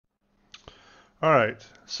All right,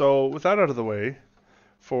 so with that out of the way,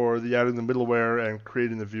 for the adding the middleware and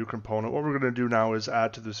creating the view component, what we're going to do now is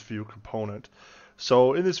add to this view component.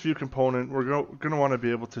 So in this view component, we're going to want to be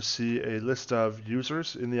able to see a list of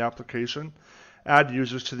users in the application, add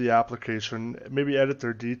users to the application, maybe edit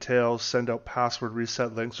their details, send out password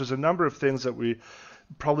reset links. There's a number of things that we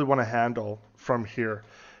probably want to handle from here.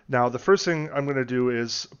 Now, the first thing I'm going to do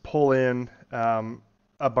is pull in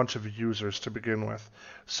a bunch of users to begin with.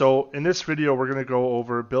 So in this video, we're going to go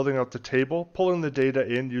over building out the table, pulling the data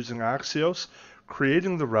in using Axios,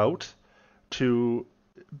 creating the route to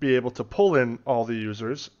be able to pull in all the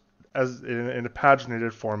users as in a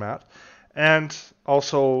paginated format, and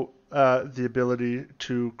also the ability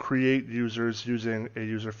to create users using a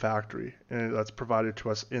user factory, and that's provided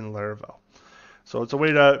to us in Laravel. So it's a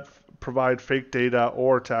way to provide fake data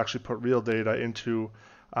or to actually put real data into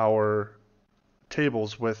our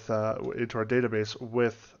tables into our database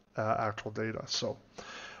with actual data. So,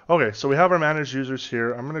 okay, so we have our managed users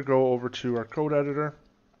here. I'm going to go over to our code editor.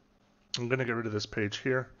 I'm going to get rid of this page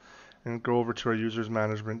here and go over to our users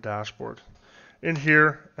management dashboard. In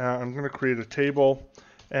here, I'm going to create a table,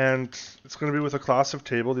 and it's going to be with a class of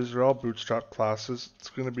table. These are all bootstrap classes. It's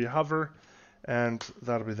going to be hover, and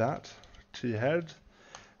that'll be that. T-head.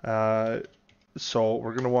 So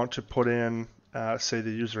we're going to want to put in, say,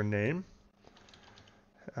 the user name.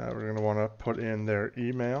 We're going to want to put in their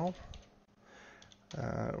email.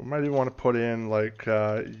 We might even want to put in like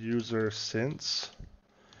user since.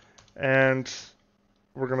 And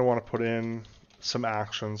we're going to want to put in some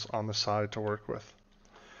actions on the side to work with.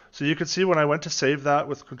 So you can see when I went to save that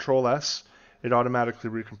with Control S, it automatically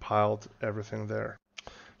recompiled everything there.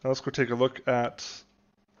 Now let's go take a look at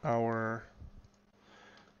our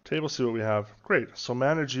table, see what we have. Great. So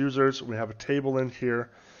manage users, we have a table in here,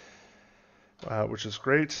 which is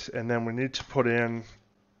great. And then we need to put in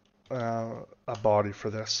a body for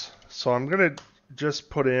this. So I'm going to just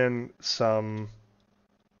put in some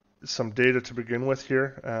data to begin with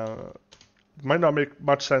here. It might not make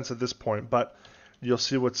much sense at this point, but you'll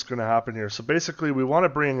see what's going to happen here. So basically, we want to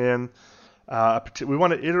bring in, we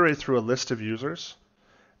want to iterate through a list of users,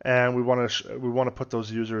 and we want to put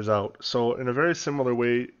those users out. So in a very similar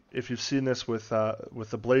way, if you've seen this with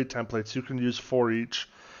the blade templates, you can use for each,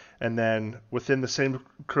 and then within the same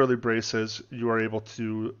curly braces, you are able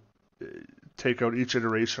to take out each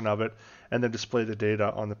iteration of it and then display the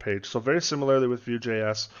data on the page. So very similarly with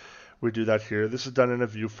VueJS, we do that here. This is done in a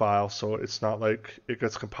view file, so it's not like it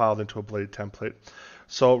gets compiled into a blade template.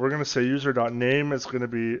 So we're going to say user.name is going to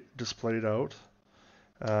be displayed out.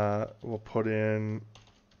 We'll put in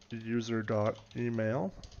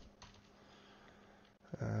user.email.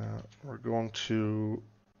 We're going to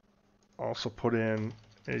also put in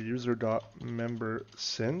a user.member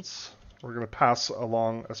since. We're going to pass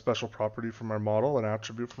along a special property from our model, an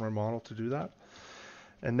attribute from our model to do that.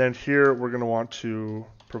 And then here we're going to want to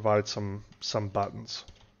provide some buttons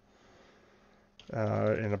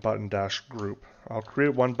in a button dash group. I'll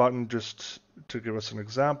create one button just to give us an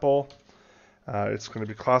example. It's going to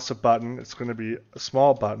be class of button. It's going to be a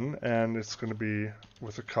small button, and it's going to be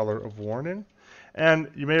with a color of warning.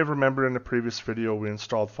 And you may have remembered in the previous video we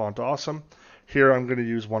installed Font Awesome. Here I'm going to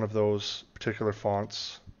use one of those particular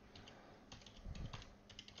fonts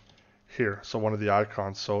here, so one of the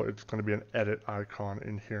icons, so it's going to be an edit icon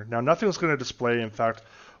in here. Now nothing's going to display. In fact,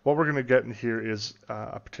 what we're going to get in here is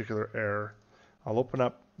a particular error. I'll open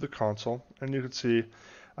up the console, and you can see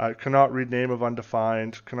cannot read name of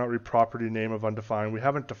undefined, cannot read property name of undefined. We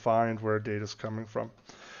haven't defined where data is coming from.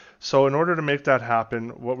 So in order to make that happen,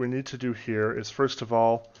 what we need to do here is, first of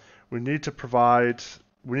all, we need to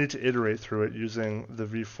iterate through it using the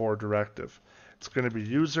v-for directive. It's going to be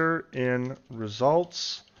user in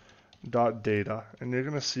results .data, and you're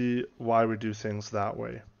going to see why we do things that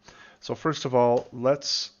way. So first of all,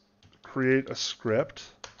 let's create a script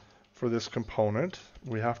for this component.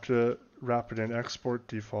 We have to wrap it in export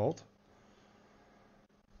default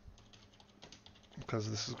because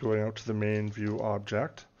this is going out to the main view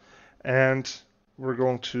object, and we're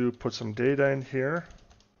going to put some data in here,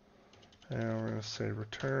 and we're going to say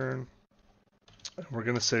return, and we're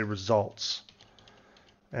going to say results,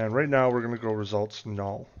 and right now we're going to go results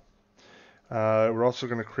null. We're also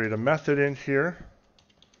going to create a method in here,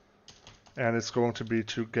 and it's going to be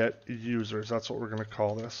to get users. That's what we're going to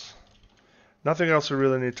call this. Nothing else we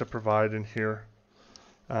really need to provide in here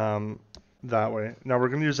that way. Now we're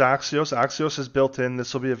going to use Axios. Axios is built in.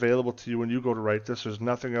 This will be available to you when you go to write this. There's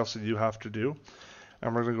nothing else that you have to do.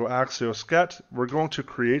 And we're going to go Axios get. We're going to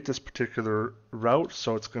create this particular route,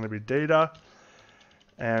 so it's going to be data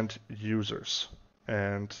and users.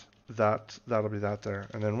 And that'll be that there.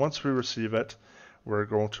 And then once we receive it, we're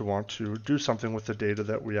going to want to do something with the data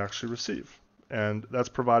that we actually receive. And that's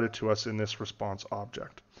provided to us in this response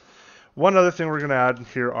object. One other thing we're going to add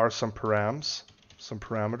here are some params, some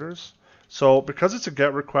parameters. So because it's a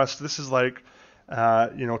GET request, this is like,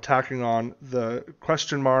 tacking on the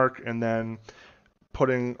question mark and then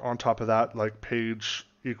putting on top of that like page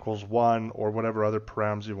equals 1 or whatever other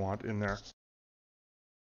params you want in there.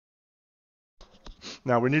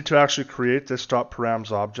 Now we need to actually create this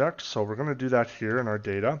 .params object, so we're going to do that here in our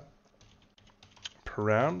data.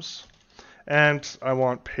 Params, and I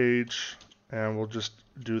want page, and we'll just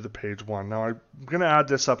do the page 1. Now I'm going to add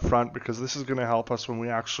this up front because this is going to help us when we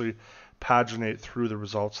actually paginate through the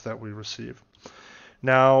results that we receive.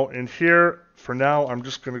 Now in here, for now, I'm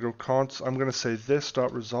just going to go I'm going to say this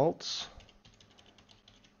 .results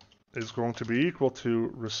is going to be equal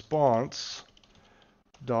to response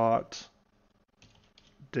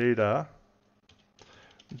data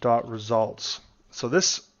results. So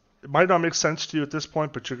this, it might not make sense to you at this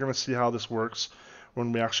point, but you're going to see how this works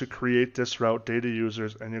when we actually create this route data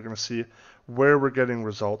users, and you're going to see where we're getting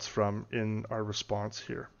results from in our response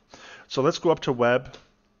here. So let's go up to web.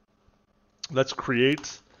 Let's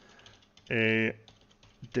create a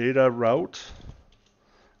data route.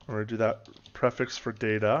 We're going to do that prefix for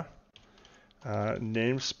data.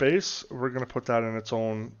 Namespace, we're going to put that in its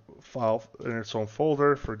own file, in its own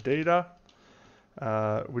folder for data.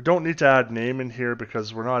 We don't need to add name in here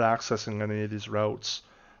because we're not accessing any of these routes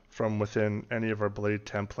from within any of our Blade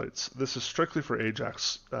templates. This is strictly for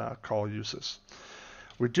Ajax call uses.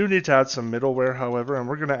 We do need to add some middleware, however, and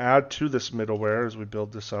we're going to add to this middleware as we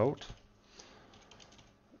build this out.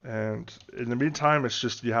 And in the meantime, it's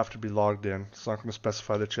just you have to be logged in. It's not going to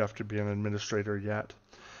specify that you have to be an administrator yet.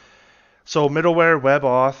 So middleware, web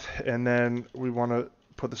auth, and then we want to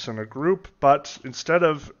put this in a group, but instead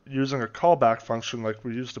of using a callback function like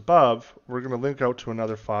we used above, we're going to link out to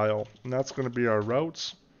another file, and that's going to be our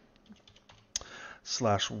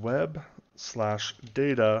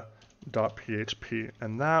routes/web/data.php,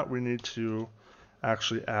 and that we need to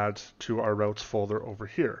actually add to our routes folder over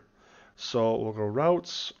here. So we'll go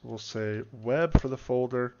routes, we'll say web for the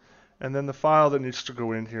folder, and then the file that needs to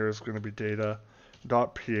go in here is going to be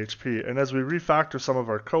data.php. And as we refactor some of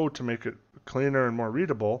our code to make it cleaner and more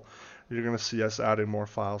readable, you're going to see us adding more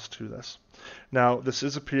files to this. Now, this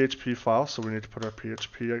is a PHP file, so we need to put our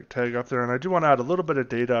PHP tag up there. And I do want to add a little bit of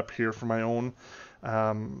data up here for my own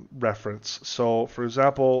reference. So, for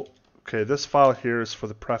example, okay, this file here is for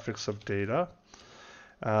the prefix of data.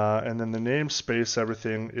 And then the namespace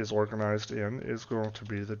everything is organized in is going to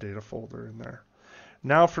be the data folder in there.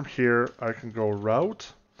 Now from here, I can go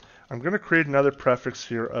route. I'm going to create another prefix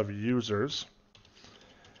here of users,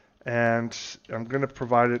 and I'm going to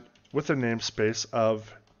provide it with a namespace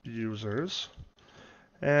of users,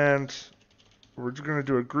 and we're going to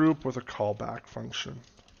do a group with a callback function.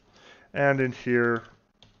 And in here,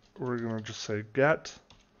 we're going to just say get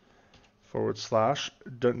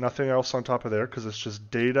 / nothing else on top of there because it's just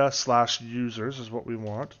data/users is what we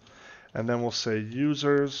want. And then we'll say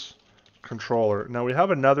users controller. Now we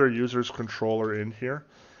have another users controller in here.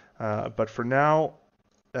 But for now,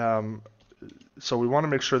 so we want to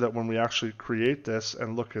make sure that when we actually create this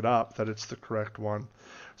and look it up, that it's the correct one.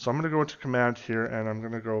 So I'm going to go into command here, and I'm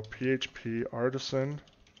going to go PHP artisan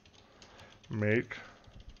make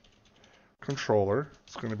controller.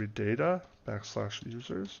 It's going to be data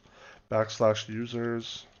 /users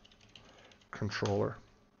controller.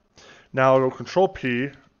 Now I'll go control P,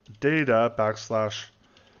 data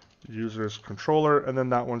 /users controller, and then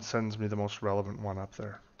that one sends me the most relevant one up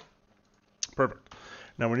there. Perfect.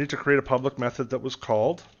 Now we need to create a public method that was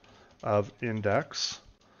called of index.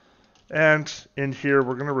 And in here,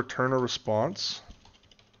 we're going to return a response,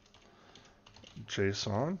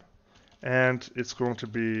 JSON, and it's going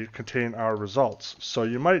to contain our results. So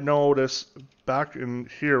you might notice back in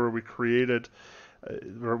here where we created,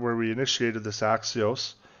 where we initiated this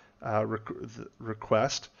Axios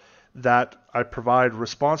request, that I provide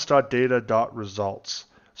response.data.results.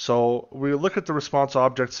 So we look at the response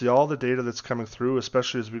object, see all the data that's coming through,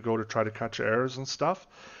 especially as we go to try to catch errors and stuff.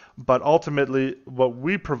 But ultimately, what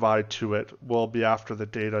we provide to it will be after the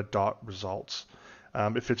data.results.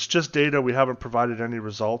 If it's just data, we haven't provided any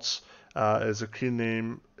results as a key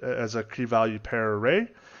name, as a key value pair array,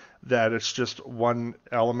 that it's just one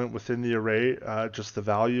element within the array, just the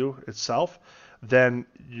value itself, then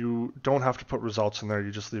you don't have to put results in there.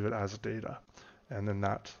 You just leave it as data. And then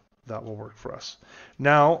that will work for us.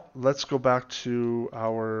 Now, let's go back to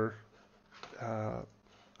our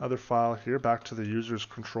other file here, back to the users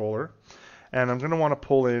controller. and I'm going to want to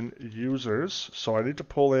pull in users. So I need to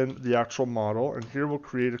pull in the actual model, and here we'll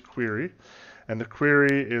create a query. And the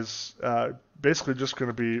query is basically just going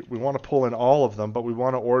to be, we want to pull in all of them, but we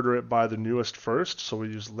want to order it by the newest first. So we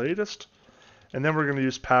use latest, and then we're going to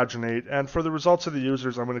use paginate. And for the results of the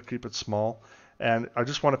users, I'm going to keep it small, and I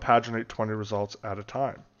just want to paginate 20 results at a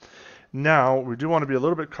time. Now, we do want to be a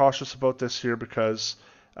little bit cautious about this here because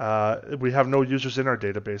we have no users in our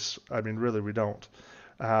database. I mean, really, we don't.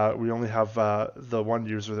 We only have the one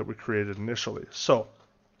user that we created initially. So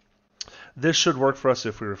this should work for us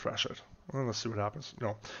if we refresh it. Well, let's see what happens.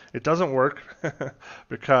 No, it doesn't work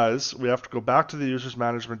because we have to go back to the users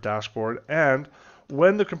management dashboard, and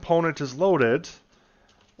when the component is loaded,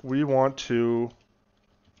 we want to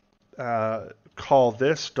call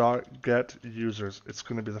this .get users. It's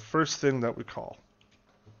going to be the first thing that we call.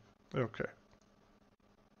 Okay.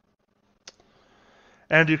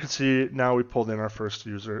 And you can see now we pulled in our first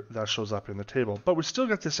user that shows up in the table. But we still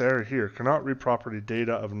get this error here, cannot read property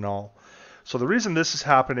data of null. So the reason this is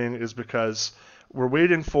happening is because we're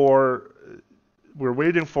waiting for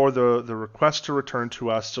the request to return to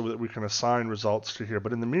us so that we can assign results to here.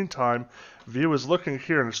 But in the meantime, Vue is looking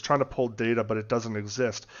here and it's trying to pull data, but it doesn't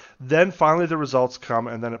exist. Then finally the results come,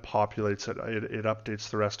 and then it populates it. It updates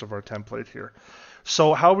the rest of our template here.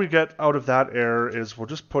 So how we get out of that error is we'll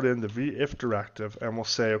just put in the if directive, and we'll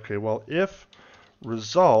say, okay, well, if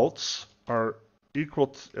results are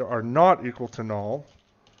not equal to null,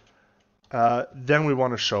 then we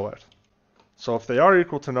want to show it. So if they are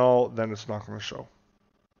equal to null, then it's not going to show.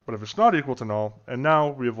 But if it's not equal to null, and now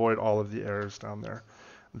we avoid all of the errors down there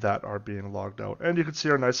that are being logged out. And you can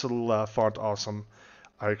see our nice little font awesome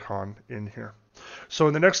icon in here. So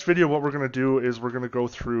in the next video, what we're going to do is we're going to go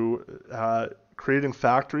through creating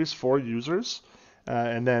factories for users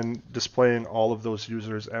and then displaying all of those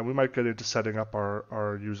users. And we might get into setting up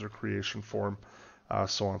our user creation form,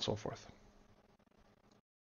 so on and so forth.